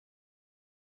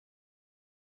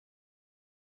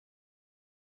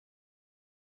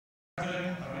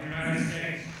President of the United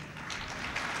States.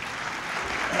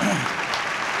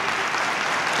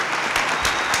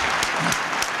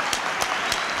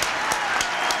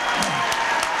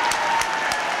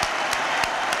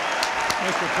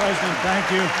 Mr. President,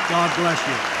 thank you. God bless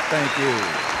you. Thank you.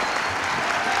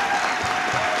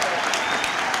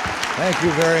 Thank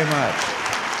you very much.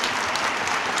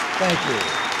 Thank you.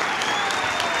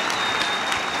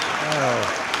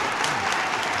 Oh.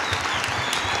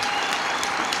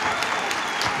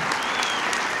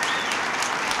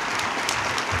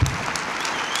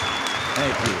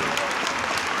 Thank you.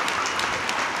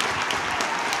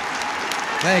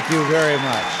 Thank you very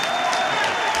much.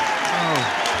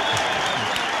 Oh.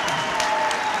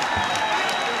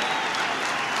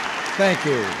 Thank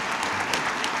you.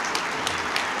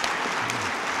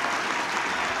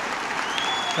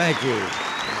 Thank you.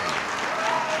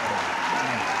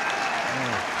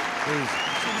 Please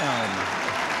sit down.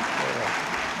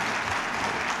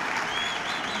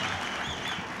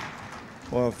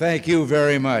 Well, thank you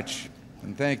very much.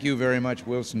 And thank you very much,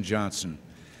 Wilson Johnson.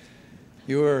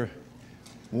 Your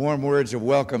warm words of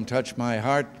welcome touch my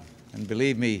heart, and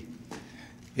believe me,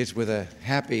 it's with a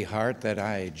happy heart that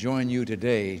I join you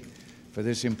today for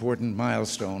this important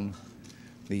milestone,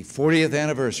 the 40th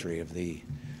anniversary of the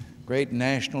great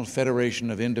National Federation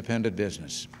of Independent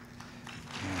Business.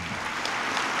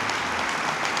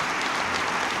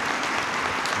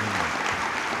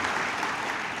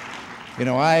 You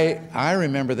know, I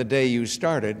remember the day you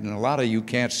started, and a lot of you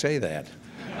can't say that.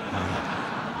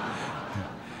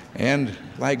 And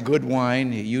like good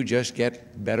wine, you just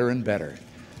get better and better.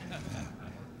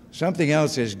 Something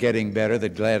else is getting better that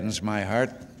gladdens my heart,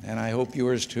 and I hope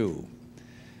yours too.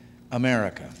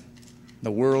 America,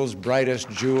 the world's brightest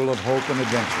jewel of hope and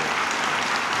adventure.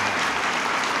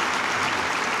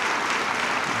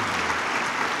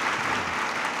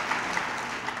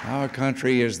 Our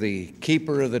country is the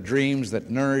keeper of the dreams that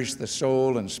nourish the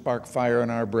soul and spark fire in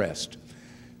our breast.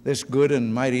 This good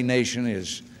and mighty nation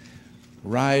is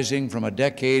rising from a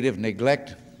decade of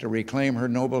neglect to reclaim her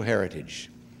noble heritage.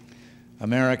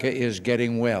 America is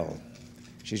getting well.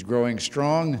 She's growing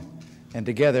strong, and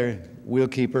together we'll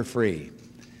keep her free.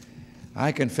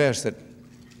 I confess that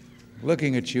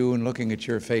looking at you and looking at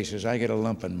your faces, I get a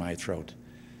lump in my throat,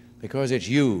 because it's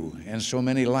you and so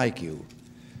many like you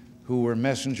who were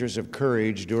messengers of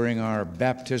courage during our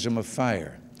baptism of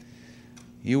fire.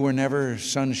 You were never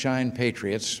sunshine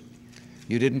patriots.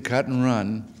 You didn't cut and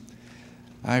run.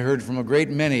 I heard from a great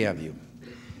many of you,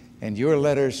 and your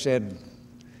letters said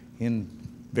in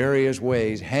various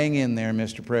ways, hang in there,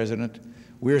 Mr. President.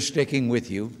 We're sticking with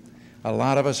you. A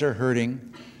lot of us are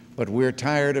hurting, but we're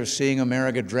tired of seeing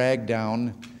America dragged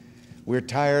down. We're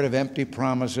tired of empty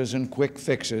promises and quick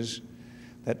fixes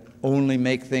that only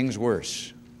make things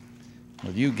worse.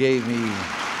 Well, you gave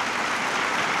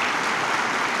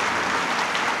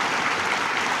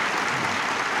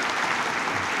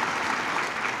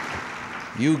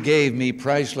me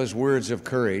priceless words of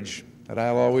courage that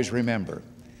I'll always remember.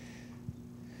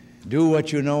 Do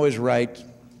what you know is right,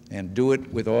 and do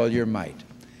it with all your might.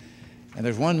 And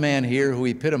there's one man here who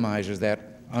epitomizes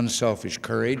that unselfish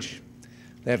courage,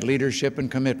 that leadership and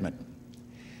commitment.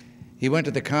 He went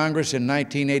to the Congress in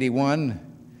 1981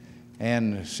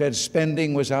 and said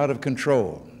spending was out of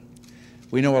control.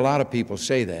 We know a lot of people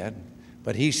say that,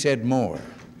 but he said more.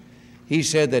 He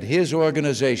said that his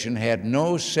organization had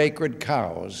no sacred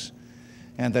cows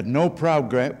and that no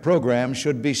program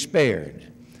should be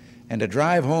spared. And to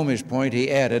drive home his point,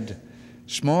 he added,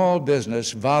 small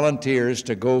business volunteers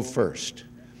to go first.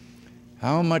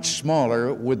 How much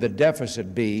smaller would the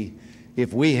deficit be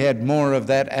if we had more of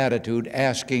that attitude,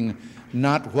 asking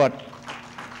not what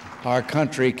our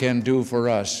country can do for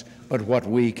us, but what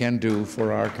we can do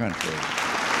for our country?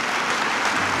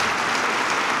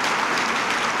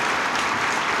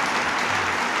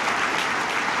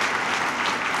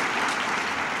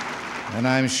 And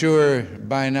I'm sure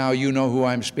by now you know who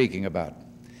I'm speaking about.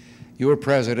 Your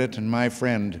president and my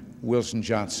friend, Wilson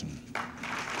Johnson.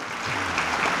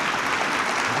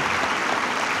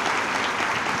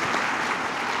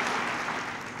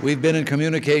 We've been in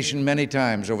communication many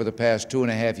times over the past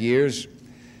 2.5 years.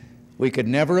 We could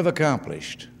never have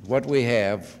accomplished what we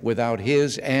have without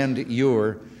his and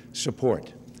your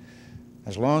support.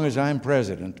 As long as I'm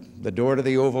president, the door to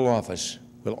the Oval Office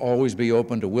will always be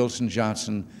open to Wilson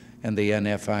Johnson and the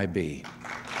NFIB.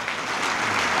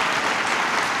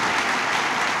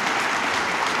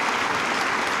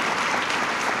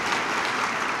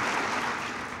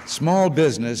 Small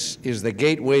business is the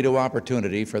gateway to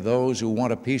opportunity for those who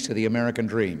want a piece of the American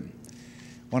dream.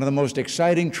 One of the most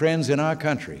exciting trends in our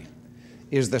country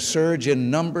is the surge in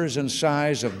numbers and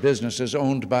size of businesses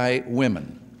owned by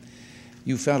women.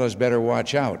 You fellas better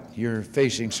watch out. You're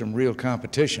facing some real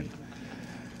competition.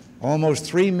 Almost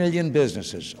 3 million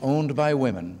businesses owned by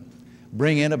women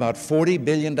bring in about $40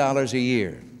 billion a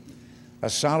year, a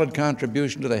solid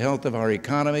contribution to the health of our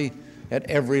economy at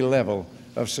every level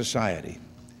of society.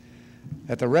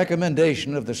 At the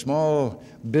recommendation of the Small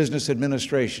Business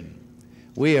Administration,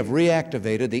 we have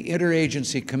reactivated the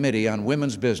Interagency Committee on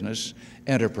Women's Business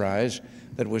Enterprise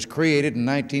that was created in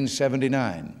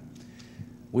 1979.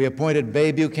 We appointed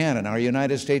Bay Buchanan, our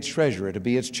United States Treasurer, to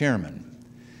be its chairman.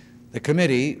 The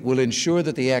committee will ensure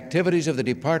that the activities of the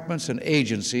departments and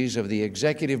agencies of the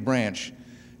executive branch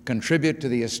contribute to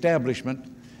the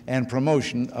establishment and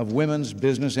promotion of women's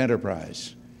business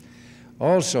enterprise.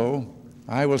 Also,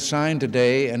 I will sign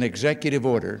today an executive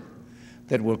order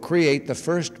that will create the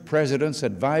first President's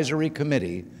Advisory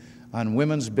Committee on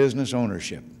Women's Business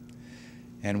Ownership.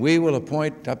 And we will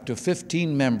appoint up to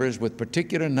 15 members with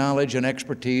particular knowledge and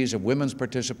expertise of women's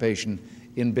participation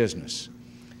in business.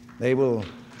 They will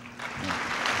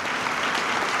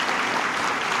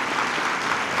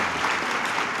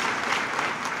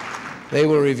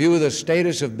review the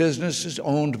status of businesses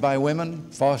owned by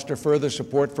women, foster further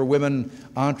support for women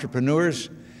entrepreneurs,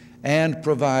 and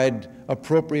provide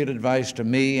appropriate advice to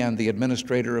me and the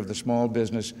administrator of the Small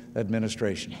Business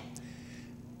Administration.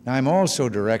 I'm also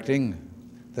directing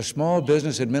the Small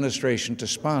Business Administration to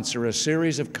sponsor a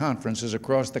series of conferences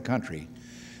across the country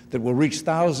that will reach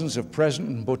thousands of present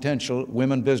and potential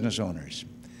women business owners.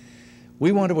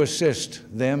 We want to assist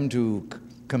them to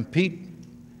compete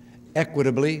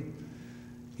equitably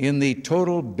in the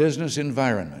total business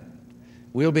environment.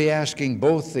 We'll be asking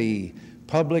both the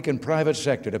public and private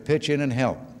sector to pitch in and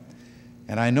help.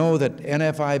 And I know that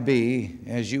NFIB,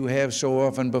 as you have so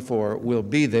often before, will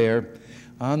be there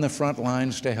on the front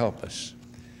lines to help us.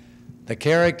 The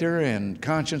character and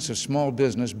conscience of small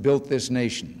business built this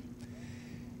nation.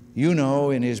 You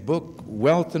know, in his book,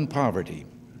 Wealth and Poverty,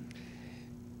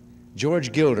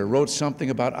 George Gilder wrote something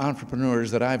about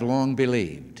entrepreneurs that I've long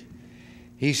believed.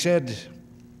 He said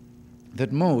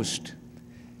that most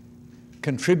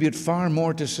contribute far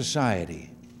more to society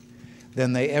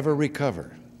than they ever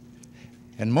recover,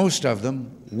 and most of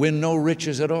them win no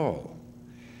riches at all.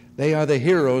 They are the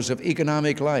heroes of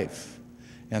economic life,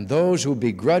 and those who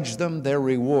begrudge them their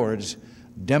rewards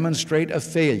demonstrate a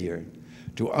failure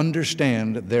to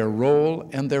understand their role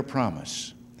and their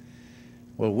promise.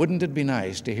 Well, wouldn't it be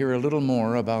nice to hear a little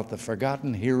more about the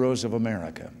forgotten heroes of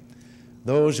America,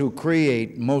 those who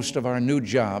create most of our new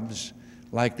jobs,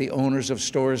 like the owners of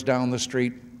stores down the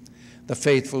street, the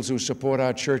faithfuls who support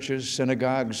our churches,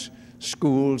 synagogues,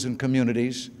 schools, and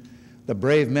communities, the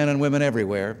brave men and women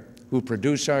everywhere who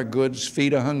produce our goods,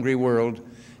 feed a hungry world,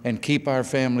 and keep our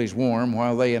families warm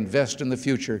while they invest in the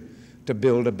future to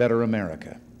build a better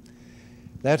America.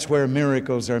 That's where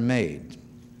miracles are made,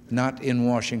 not in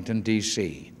Washington,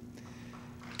 D.C.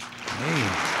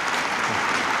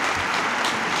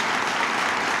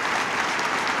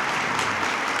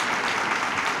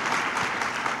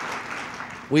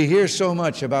 We hear so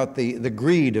much about the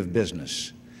greed of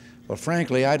business. Well,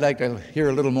 frankly, I'd like to hear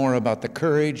a little more about the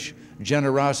courage,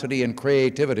 generosity, and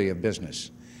creativity of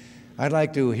business. I'd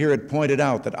like to hear it pointed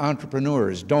out that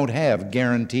entrepreneurs don't have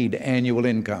guaranteed annual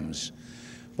incomes.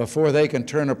 Before they can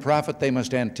turn a profit, they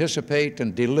must anticipate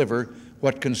and deliver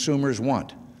what consumers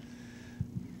want.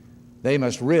 They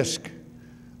must risk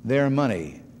their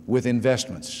money with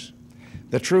investments.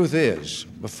 The truth is,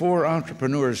 before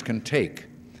entrepreneurs can take,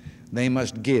 they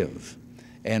must give,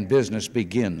 and business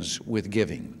begins with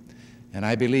giving. And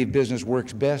I believe business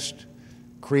works best,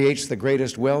 creates the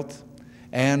greatest wealth,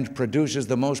 and produces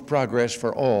the most progress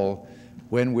for all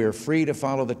when we're free to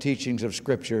follow the teachings of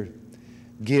Scripture.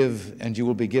 Give, and you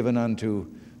will be given unto.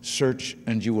 Search,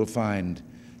 and you will find.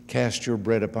 Cast your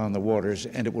bread upon the waters,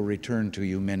 and it will return to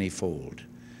you manyfold.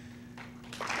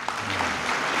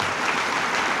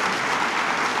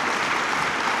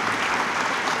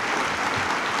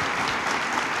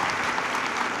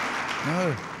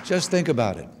 Now, just think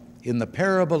about it. In the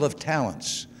parable of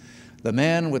talents, the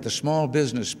man with the small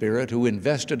business spirit who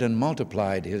invested and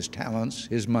multiplied his talents,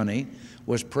 his money,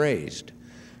 was praised.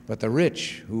 But the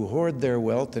rich who hoard their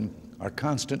wealth and are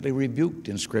constantly rebuked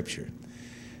in Scripture.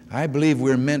 I believe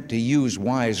we're meant to use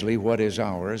wisely what is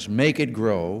ours, make it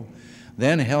grow,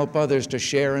 then help others to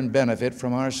share and benefit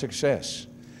from our success.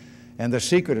 And the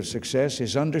secret of success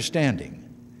is understanding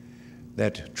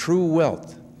that true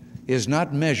wealth is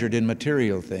not measured in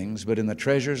material things, but in the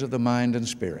treasures of the mind and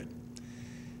spirit.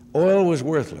 Oil was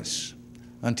worthless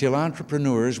until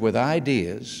entrepreneurs with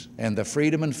ideas and the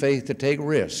freedom and faith to take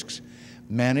risks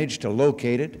manage to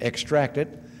locate it, extract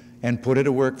it, and put it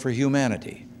to work for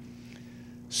humanity.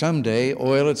 Someday,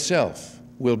 oil itself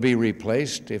will be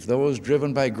replaced if those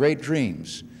driven by great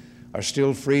dreams are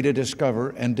still free to discover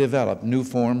and develop new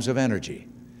forms of energy.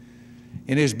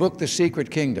 In his book, The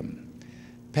Secret Kingdom,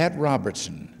 Pat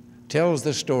Robertson tells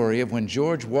the story of when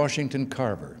George Washington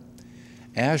Carver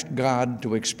asked God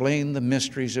to explain the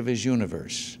mysteries of his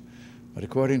universe. But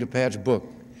according to Pat's book,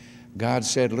 God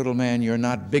said, "Little man, you're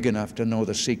not big enough to know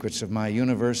the secrets of my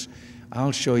universe.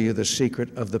 I'll show you the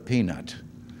secret of the peanut."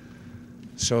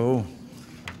 So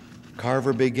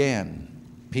Carver began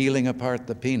peeling apart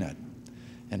the peanut.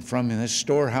 And from this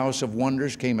storehouse of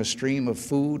wonders came a stream of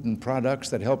food and products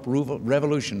that helped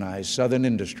revolutionize Southern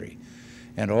industry.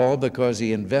 And all because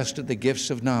he invested the gifts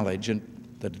of knowledge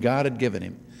that God had given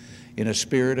him in a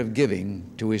spirit of giving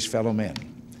to his fellow men.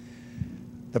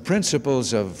 The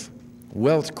principles of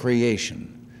wealth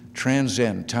creation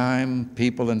transcend time,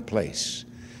 people, and place.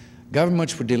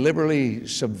 Governments would deliberately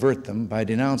subvert them by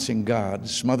denouncing God,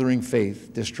 smothering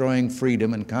faith, destroying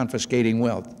freedom, and confiscating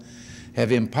wealth,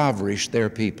 have impoverished their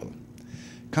people.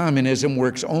 Communism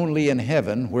works only in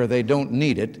heaven where they don't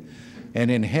need it, and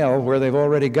in hell where they've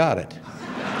already got it.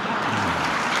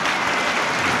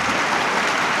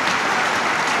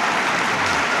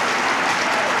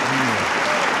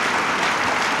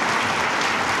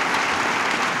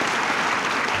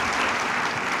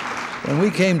 When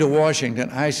we came to Washington,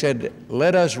 I said,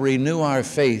 let us renew our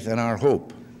faith and our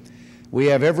hope. We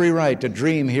have every right to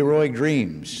dream heroic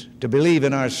dreams, to believe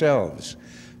in ourselves,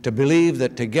 to believe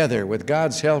that together, with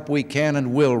God's help, we can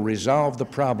and will resolve the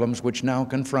problems which now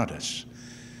confront us.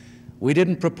 We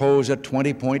didn't propose a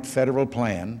 20-point federal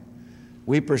plan.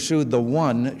 We pursued the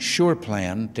one sure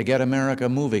plan to get America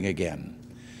moving again,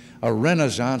 a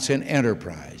renaissance in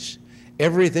enterprise.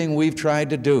 Everything we've tried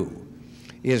to do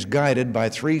is guided by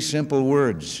three simple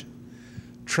words: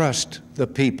 trust the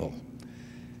people.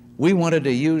 We wanted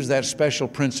to use that special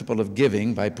principle of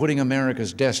giving by putting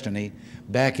America's destiny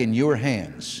back in your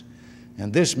hands.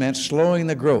 And this meant slowing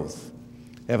the growth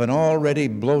of an already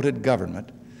bloated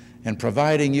government and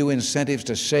providing you incentives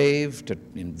to save, to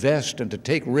invest, and to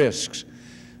take risks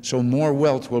so more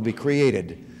wealth will be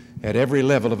created at every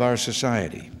level of our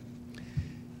society.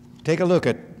 Take a look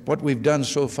at what we've done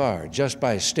so far just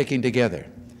by sticking together.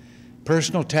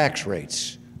 Personal tax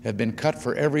rates have been cut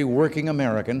for every working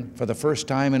American for the first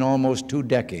time in almost 2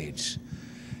 decades.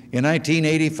 In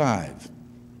 1985,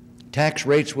 tax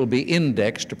rates will be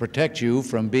indexed to protect you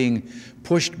from being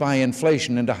pushed by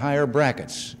inflation into higher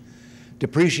brackets.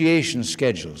 Depreciation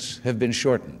schedules have been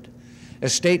shortened.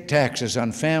 Estate taxes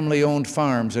on family-owned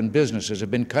farms and businesses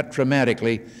have been cut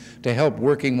dramatically to help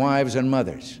working wives and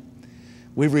mothers.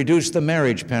 We've reduced the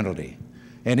marriage penalty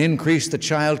and increased the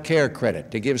child care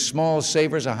credit to give small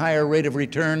savers a higher rate of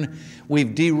return. We've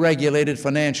deregulated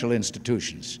financial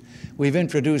institutions. We've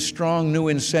introduced strong new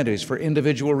incentives for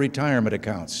individual retirement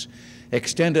accounts,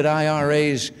 extended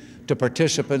IRAs to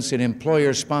participants in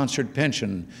employer-sponsored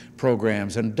pension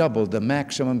programs, and doubled the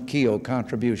maximum Keogh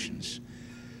contributions.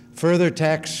 Further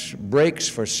tax breaks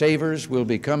for savers will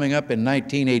be coming up in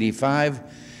 1985,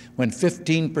 when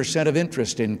 15% of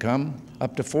interest income,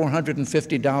 up to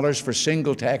 $450 for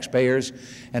single taxpayers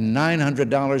and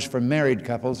 $900 for married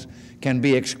couples, can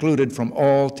be excluded from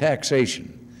all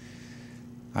taxation.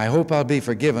 I hope I'll be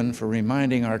forgiven for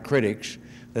reminding our critics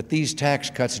that these tax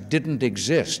cuts didn't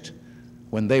exist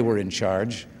when they were in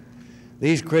charge.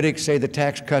 These critics say the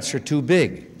tax cuts are too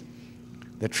big.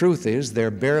 The truth is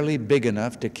they're barely big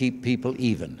enough to keep people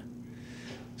even.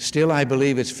 Still, I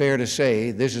believe it's fair to say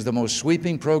this is the most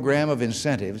sweeping program of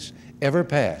incentives ever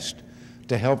passed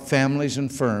to help families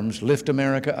and firms lift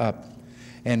America up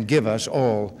and give us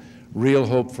all real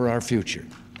hope for our future.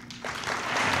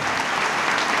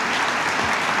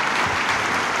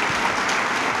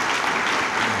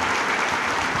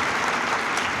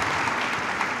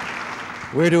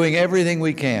 We're doing everything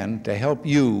we can to help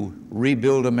you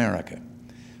rebuild America.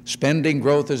 Spending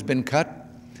growth has been cut.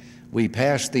 We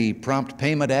passed the Prompt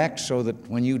Payment Act so that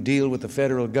when you deal with the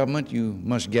federal government, you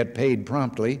must get paid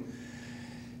promptly.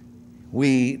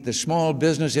 The Small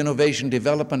Business Innovation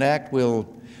Development Act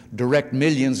will direct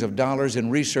millions of dollars in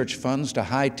research funds to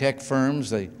high-tech firms.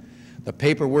 The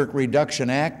Paperwork Reduction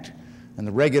Act and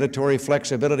the Regulatory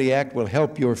Flexibility Act will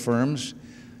help your firms.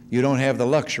 You don't have the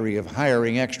luxury of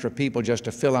hiring extra people just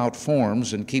to fill out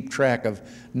forms and keep track of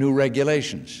new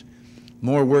regulations.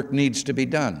 More work needs to be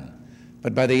done.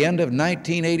 But by the end of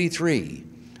 1983,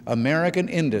 American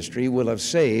industry will have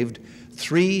saved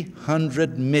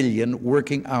 300 million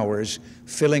working hours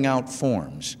filling out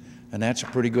forms, and that's a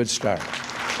pretty good start.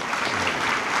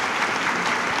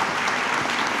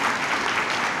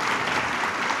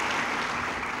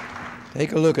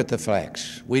 Take a look at the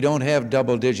facts. We don't have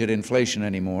double-digit inflation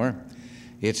anymore.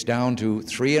 It's down to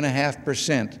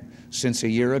 3.5% since a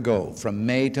year ago, from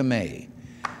May to May.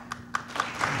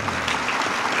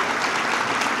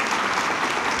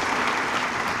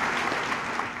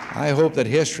 I hope that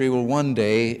history will one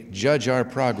day judge our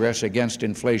progress against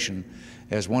inflation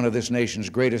as one of this nation's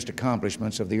greatest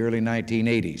accomplishments of the early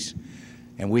 1980s,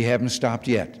 and we haven't stopped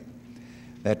yet.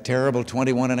 That terrible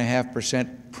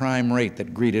 21.5% prime rate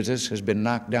that greeted us has been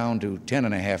knocked down to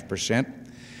 10.5%.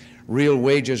 Real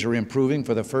wages are improving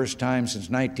for the first time since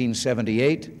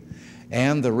 1978,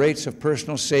 and the rates of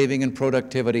personal saving and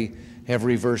productivity have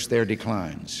reversed their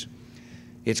declines.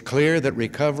 It's clear that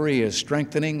recovery is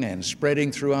strengthening and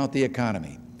spreading throughout the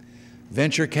economy.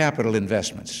 Venture capital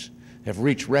investments have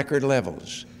reached record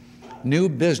levels. New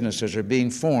businesses are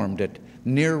being formed at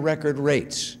near record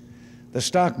rates. The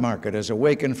stock market has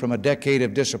awakened from a decade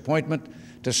of disappointment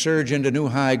to surge into new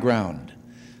high ground.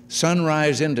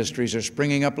 Sunrise industries are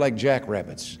springing up like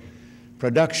jackrabbits.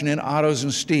 Production in autos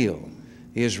and steel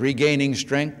is regaining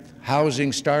strength.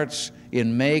 Housing starts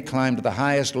in May climbed to the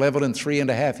highest level in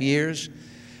 3.5 years.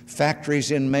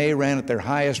 Factories in May ran at their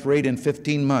highest rate in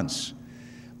 15 months.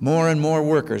 More and more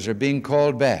workers are being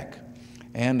called back.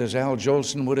 And as Al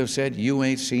Jolson would have said, you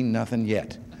ain't seen nothing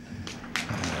yet.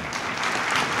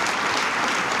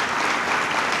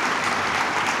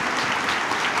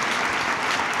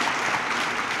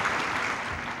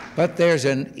 But there's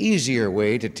an easier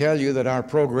way to tell you that our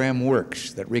program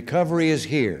works, that recovery is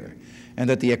here, and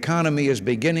that the economy is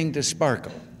beginning to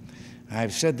sparkle.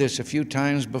 I've said this a few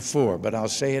times before, but I'll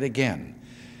say it again.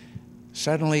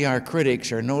 Suddenly our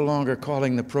critics are no longer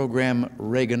calling the program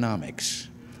Reaganomics.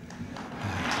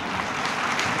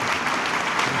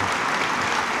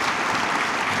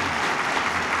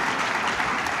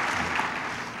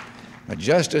 But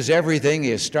just as everything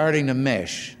is starting to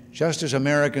mesh, just as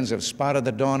Americans have spotted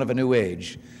the dawn of a new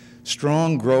age,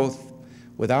 strong growth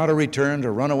without a return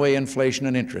to runaway inflation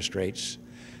and interest rates,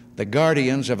 the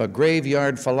guardians of a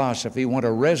graveyard philosophy want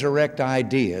to resurrect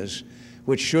ideas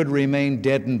which should remain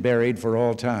dead and buried for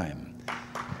all time.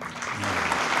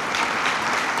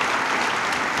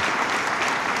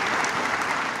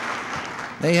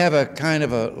 They have a kind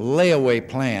of a layaway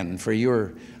plan for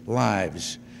your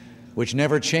lives which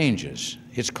never changes.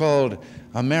 It's called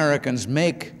Americans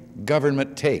Make,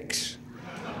 Government Takes.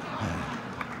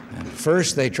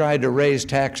 First, they tried to raise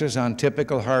taxes on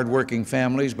typical hardworking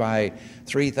families by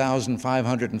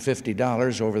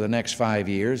 $3,550 over the next 5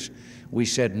 years. We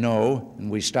said no, and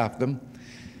we stopped them.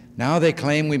 Now they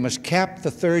claim we must cap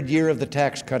the third year of the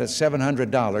tax cut at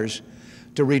 $700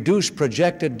 to reduce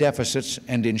projected deficits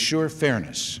and ensure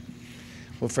fairness.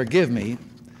 Well, forgive me,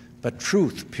 but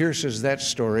truth pierces that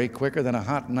story quicker than a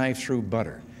hot knife through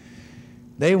butter.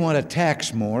 They want to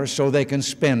tax more so they can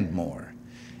spend more.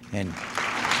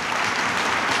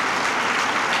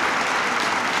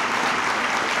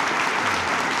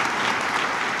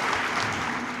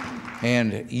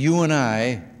 And you and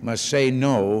I must say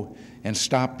no and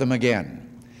stop them again.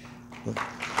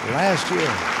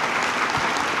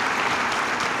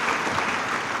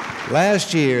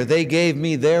 Last year, they gave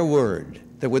me their word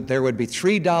that there would be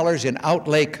 $3 in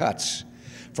outlay cuts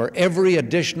for every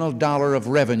additional dollar of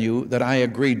revenue that I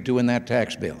agreed to in that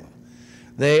tax bill.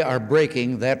 They are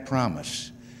breaking that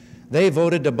promise. They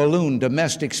voted to balloon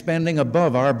domestic spending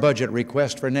above our budget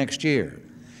request for next year.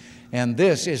 And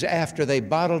this is after they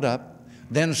bottled up,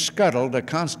 then scuttled a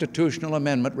constitutional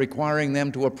amendment requiring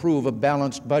them to approve a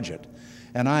balanced budget,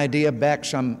 an idea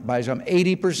backed by some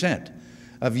 80%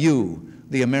 of you,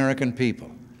 the American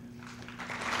people.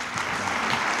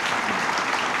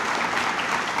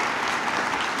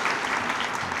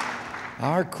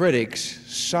 Our critics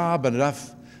sob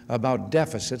enough about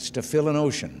deficits to fill an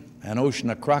ocean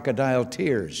of crocodile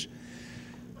tears.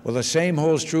 Well, the same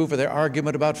holds true for their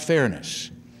argument about fairness.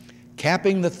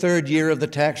 Capping the third year of the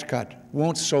tax cut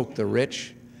won't soak the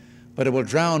rich, but it will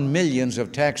drown millions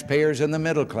of taxpayers in the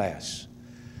middle class.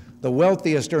 The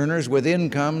wealthiest earners with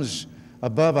incomes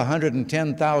above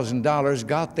 $110,000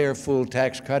 got their full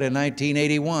tax cut in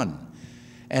 1981.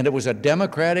 And it was a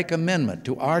Democratic amendment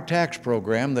to our tax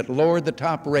program that lowered the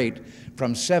top rate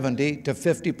from 70 to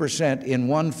 50% in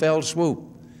one fell swoop.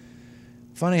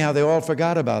 Funny how they all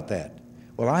forgot about that.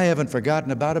 Well, I haven't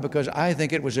forgotten about it because I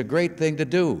think it was a great thing to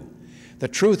do. The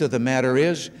truth of the matter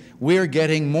is we're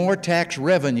getting more tax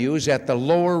revenues at the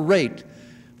lower rate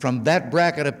from that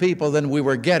bracket of people than we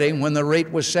were getting when the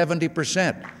rate was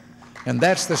 70%. And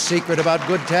that's the secret about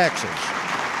good taxes.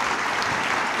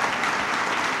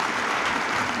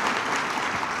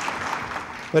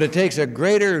 But it takes a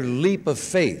greater leap of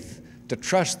faith to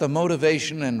trust the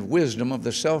motivation and wisdom of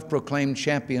the self-proclaimed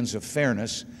champions of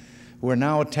fairness who are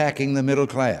now attacking the middle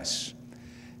class.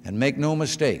 And make no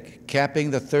mistake,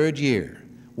 capping the third year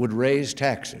would raise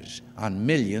taxes on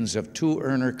millions of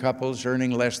two-earner couples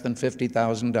earning less than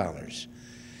 $50,000.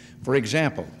 For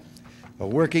example, a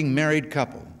working married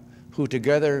couple who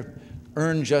together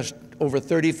earn just over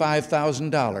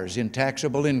 $35,000 in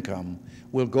taxable income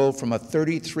will go from a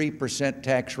 33%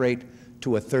 tax rate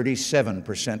to a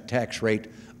 37% tax rate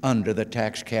under the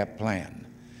tax cap plan.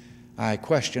 I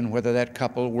question whether that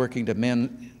couple working to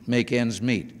make ends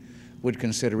meet would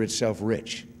consider itself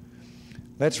rich.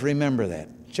 Let's remember that,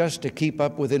 just to keep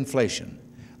up with inflation,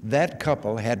 that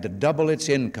couple had to double its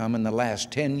income in the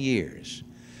last 10 years.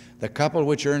 The couple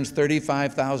which earns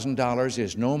 $35,000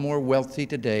 is no more wealthy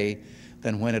today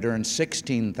than when it earned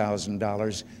 $16,000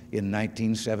 in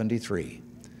 1973.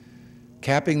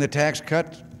 Capping the tax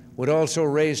cut would also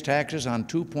raise taxes on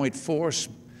 2.4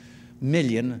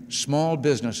 million small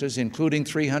businesses, including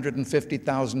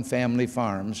 350,000 family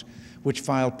farms, which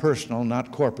file personal,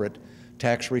 not corporate,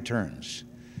 tax returns.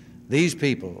 These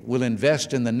people will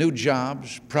invest in the new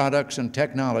jobs, products, and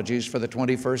technologies for the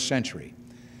 21st century,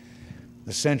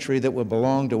 the century that will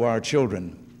belong to our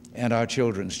children and our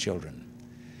children's children.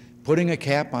 Putting a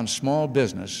cap on small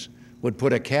business would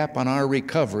put a cap on our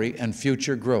recovery and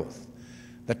future growth.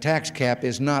 The tax cap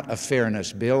is not a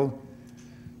fairness bill.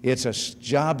 It's a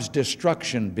jobs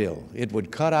destruction bill. It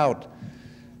would cut off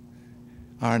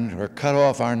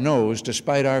our nose to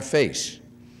spite our face.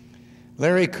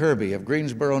 Larry Kirby of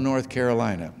Greensboro, North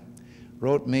Carolina,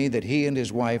 wrote me that he and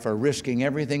his wife are risking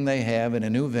everything they have in a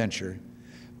new venture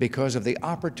because of the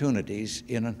opportunities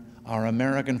in our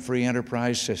American free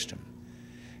enterprise system.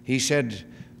 He said,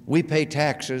 "We pay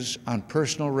taxes on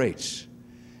personal rates,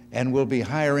 and we'll be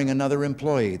hiring another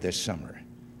employee this summer.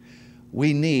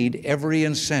 We need every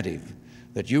incentive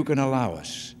that you can allow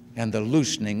us and the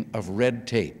loosening of red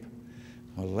tape."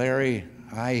 Well, Larry,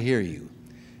 I hear you,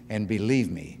 and believe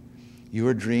me,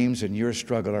 your dreams and your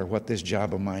struggle are what this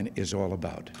job of mine is all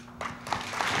about.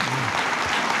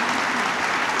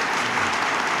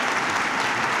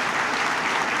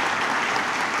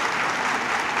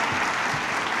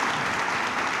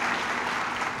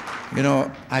 You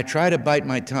know, I try to bite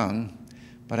my tongue,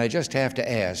 but I just have to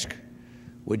ask,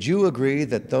 would you agree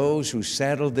that those who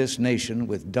saddled this nation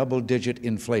with double-digit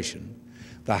inflation,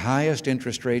 the highest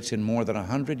interest rates in more than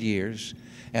 100 years,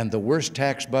 and the worst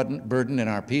tax burden in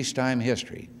our peacetime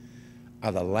history,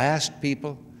 are the last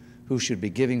people who should be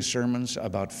giving sermons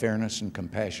about fairness and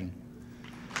compassion?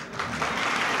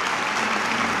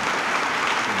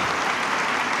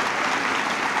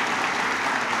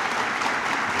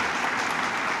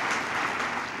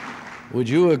 Would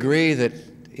you agree that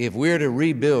if we're to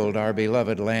rebuild our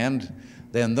beloved land,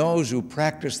 then those who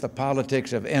practice the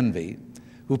politics of envy,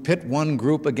 who pit one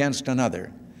group against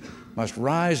another, must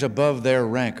rise above their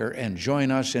rancor and join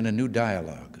us in a new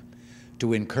dialogue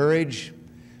to encourage,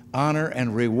 honor,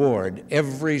 and reward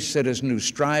every citizen who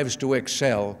strives to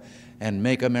excel and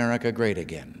make America great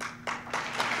again.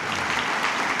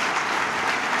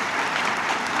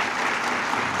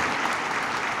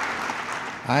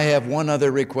 I have one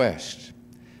other request.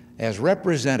 As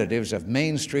representatives of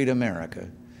Main Street America,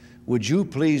 would you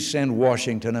please send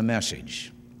Washington a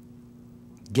message?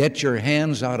 Get your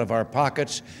hands out of our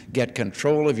pockets, get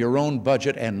control of your own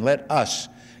budget, and let us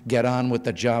get on with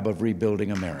the job of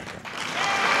rebuilding America.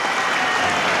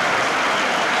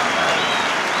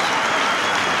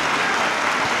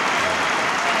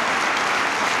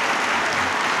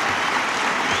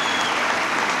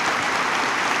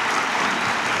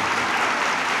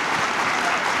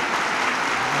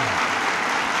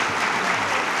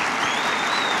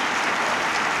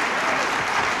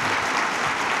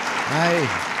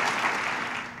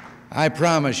 I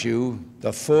promise you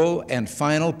the full and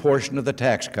final portion of the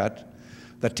tax cut,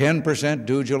 the 10%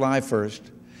 due July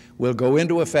 1st, will go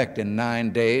into effect in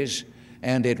 9 days,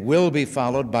 and it will be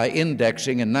followed by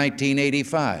indexing in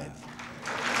 1985.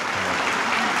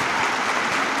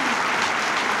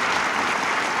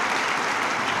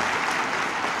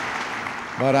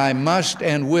 But I must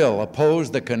and will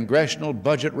oppose the congressional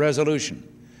budget resolution.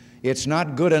 It's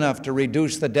not good enough to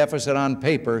reduce the deficit on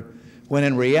paper when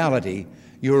in reality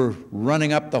you're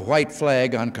running up the white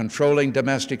flag on controlling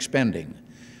domestic spending.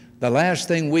 The last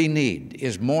thing we need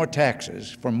is more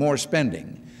taxes for more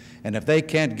spending, and if they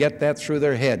can't get that through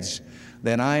their heads,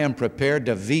 then I am prepared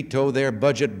to veto their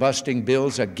budget-busting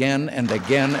bills again and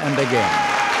again and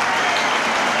again.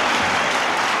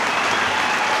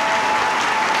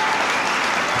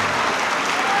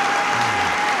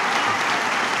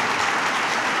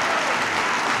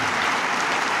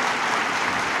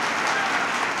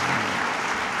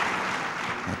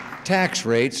 Tax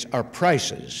rates are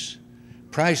prices,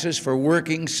 prices for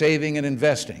working, saving, and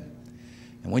investing.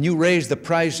 And when you raise the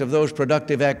price of those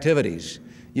productive activities,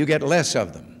 you get less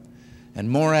of them and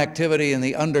more activity in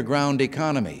the underground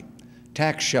economy,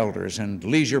 tax shelters, and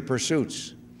leisure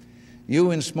pursuits.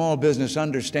 You in small business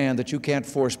understand that you can't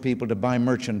force people to buy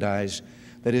merchandise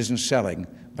that isn't selling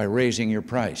by raising your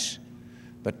price.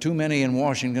 But too many in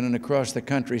Washington and across the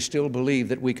country still believe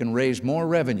that we can raise more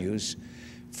revenues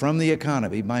from the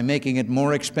economy by making it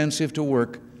more expensive to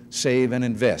work, save, and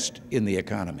invest in the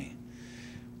economy.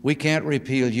 We can't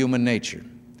repeal human nature.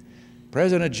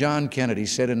 President John Kennedy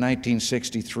said in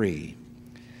 1963,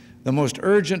 "The most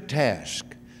urgent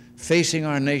task facing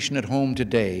our nation at home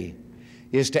today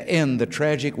is to end the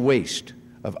tragic waste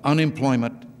of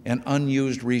unemployment and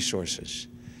unused resources.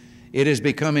 It has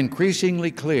become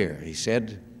increasingly clear," he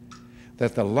said,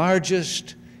 "that the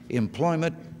largest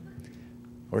employment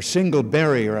or single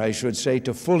barrier, I should say,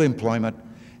 to full employment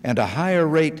and a higher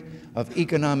rate of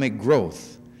economic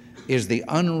growth is the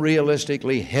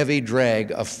unrealistically heavy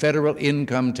drag of federal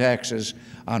income taxes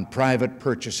on private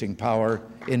purchasing power,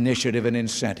 initiative, and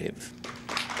incentive."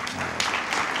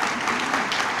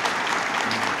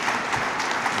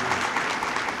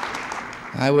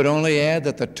 I would only add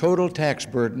that the total tax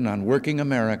burden on working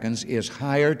Americans is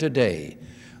higher today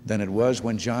than it was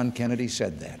when John Kennedy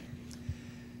said that.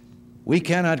 We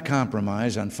cannot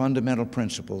compromise on fundamental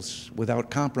principles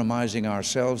without compromising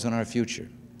ourselves and our future.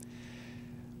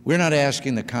 We're not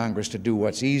asking the Congress to do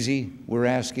what's easy. We're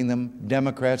asking them,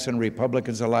 Democrats and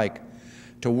Republicans alike,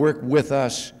 to work with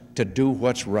us to do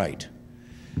what's right.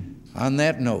 On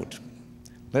that note,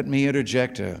 let me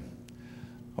interject a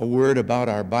word about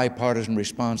our bipartisan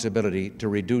responsibility to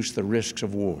reduce the risks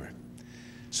of war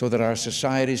so that our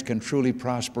societies can truly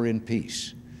prosper in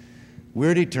peace.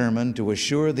 We're determined to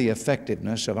assure the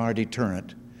effectiveness of our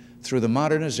deterrent through the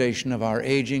modernization of our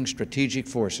aging strategic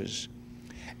forces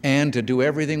and to do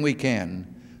everything we can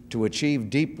to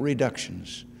achieve deep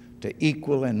reductions to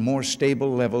equal and more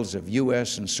stable levels of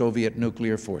U.S. and Soviet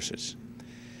nuclear forces.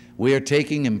 We are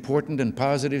taking important and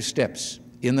positive steps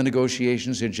in the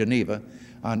negotiations in Geneva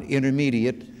on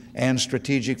intermediate and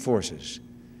strategic forces.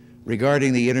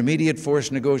 Regarding the intermediate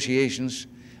force negotiations,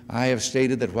 I have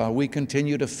stated that while we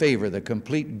continue to favor the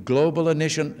complete global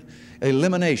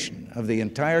elimination of the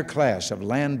entire class of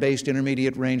land-based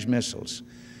intermediate-range missiles,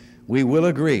 we will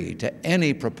agree to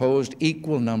any proposed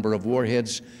equal number of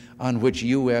warheads on which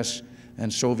U.S.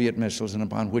 and Soviet missiles and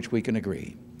upon which we can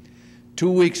agree.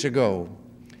 2 weeks ago,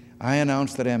 I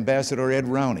announced that Ambassador Ed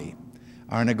Rowney,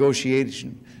 our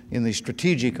negotiation in the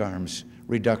strategic arms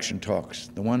reduction talks,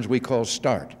 the ones we call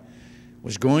START,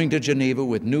 was going to Geneva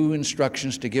with new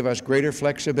instructions to give us greater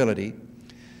flexibility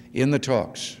in the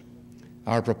talks.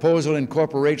 Our proposal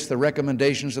incorporates the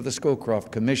recommendations of the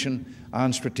Scowcroft Commission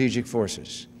on Strategic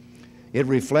Forces. It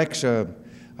reflects a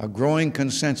growing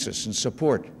consensus and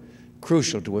support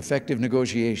crucial to effective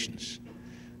negotiations.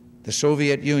 The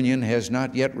Soviet Union has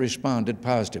not yet responded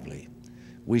positively.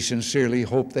 We sincerely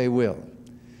hope they will.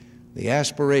 The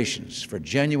aspirations for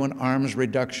genuine arms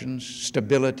reductions,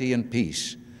 stability, and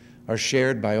peace are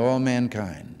shared by all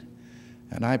mankind.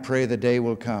 And I pray the day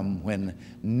will come when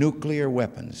nuclear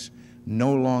weapons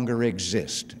no longer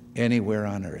exist anywhere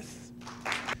on Earth.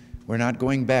 We're not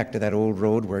going back to that old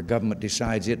road where government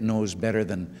decides it knows better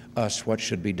than us what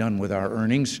should be done with our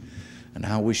earnings and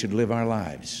how we should live our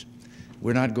lives.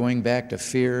 We're not going back to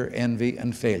fear, envy,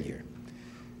 and failure.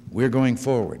 We're going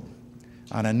forward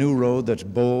on a new road that's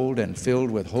bold and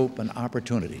filled with hope and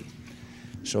opportunity.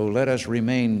 So let us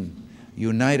remain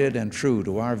united and true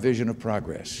to our vision of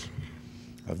progress,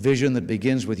 a vision that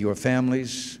begins with your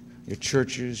families, your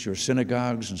churches, your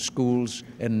synagogues and schools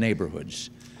and neighborhoods.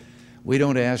 We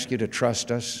don't ask you to trust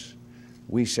us.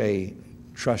 We say,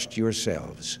 trust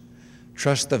yourselves.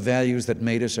 Trust the values that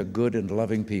made us a good and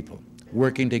loving people,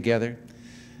 working together,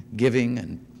 giving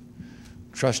and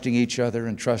trusting each other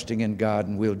and trusting in God,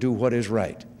 and we'll do what is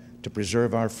right to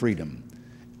preserve our freedom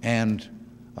and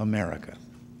America,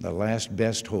 the last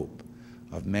best hope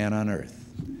of man on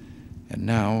earth. And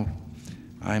now,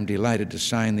 I'm delighted to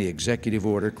sign the executive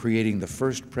order creating the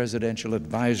first Presidential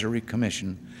Advisory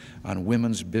Commission on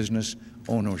Women's Business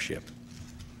Ownership.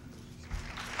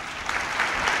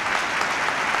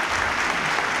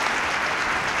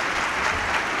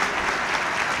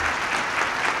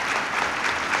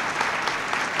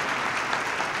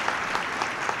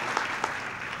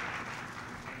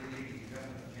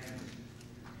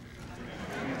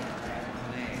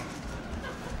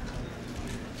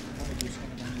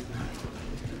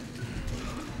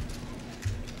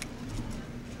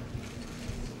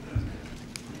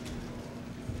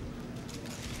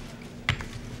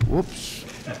 Whoops.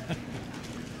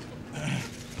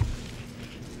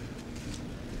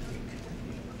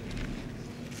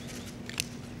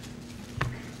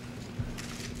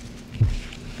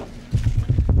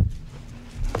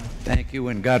 Thank you,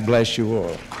 and God bless you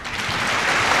all.